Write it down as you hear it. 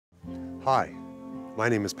Hi, my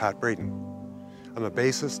name is Braden. I'm a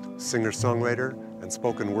bassist, singer-songwriter, and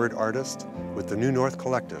spoken word artist with the New North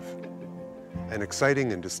Collective, an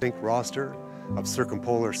exciting and distinct roster of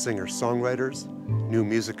Circumpolar singer-songwriters, new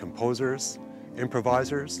music composers,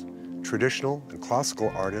 improvisers, traditional and classical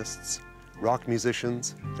artists, rock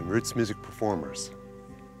musicians, and roots music performers.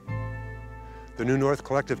 The New North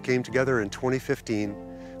Collective came together in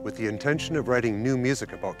 2015 with the intention of writing new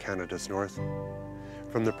music about Canada's North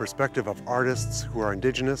from the perspective of artists who are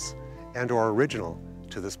Indigenous and/or original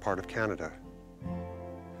to this part of Canada.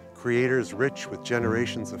 Creators rich with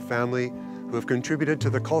generations of family who have contributed to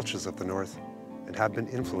the cultures of the North and have been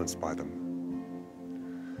influenced by them.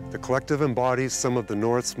 The collective embodies some of the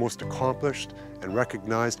North's most accomplished and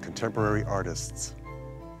recognized contemporary artists.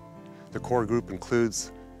 The core group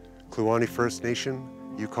includes Kluane First Nation,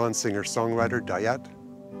 Yukon singer-songwriter Diyet,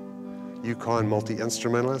 Yukon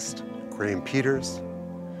Multi-Instrumentalist Graeme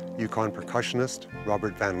Yukon Percussionist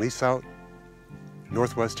Robert Van Lieshout,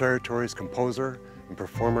 Northwest Territories composer and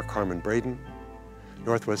performer Carmen Braden,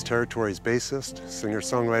 Northwest Territories bassist,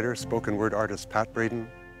 singer-songwriter, spoken word artist Braden,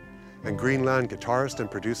 and Greenland guitarist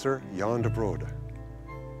and producer Jan de Vroede.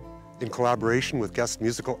 In collaboration with guest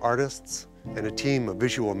musical artists and a team of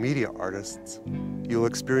visual media artists, you'll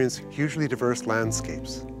experience hugely diverse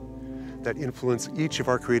landscapes that influence each of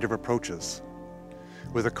our creative approaches,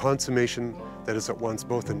 with a consummation that is at once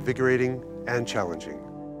both invigorating and challenging.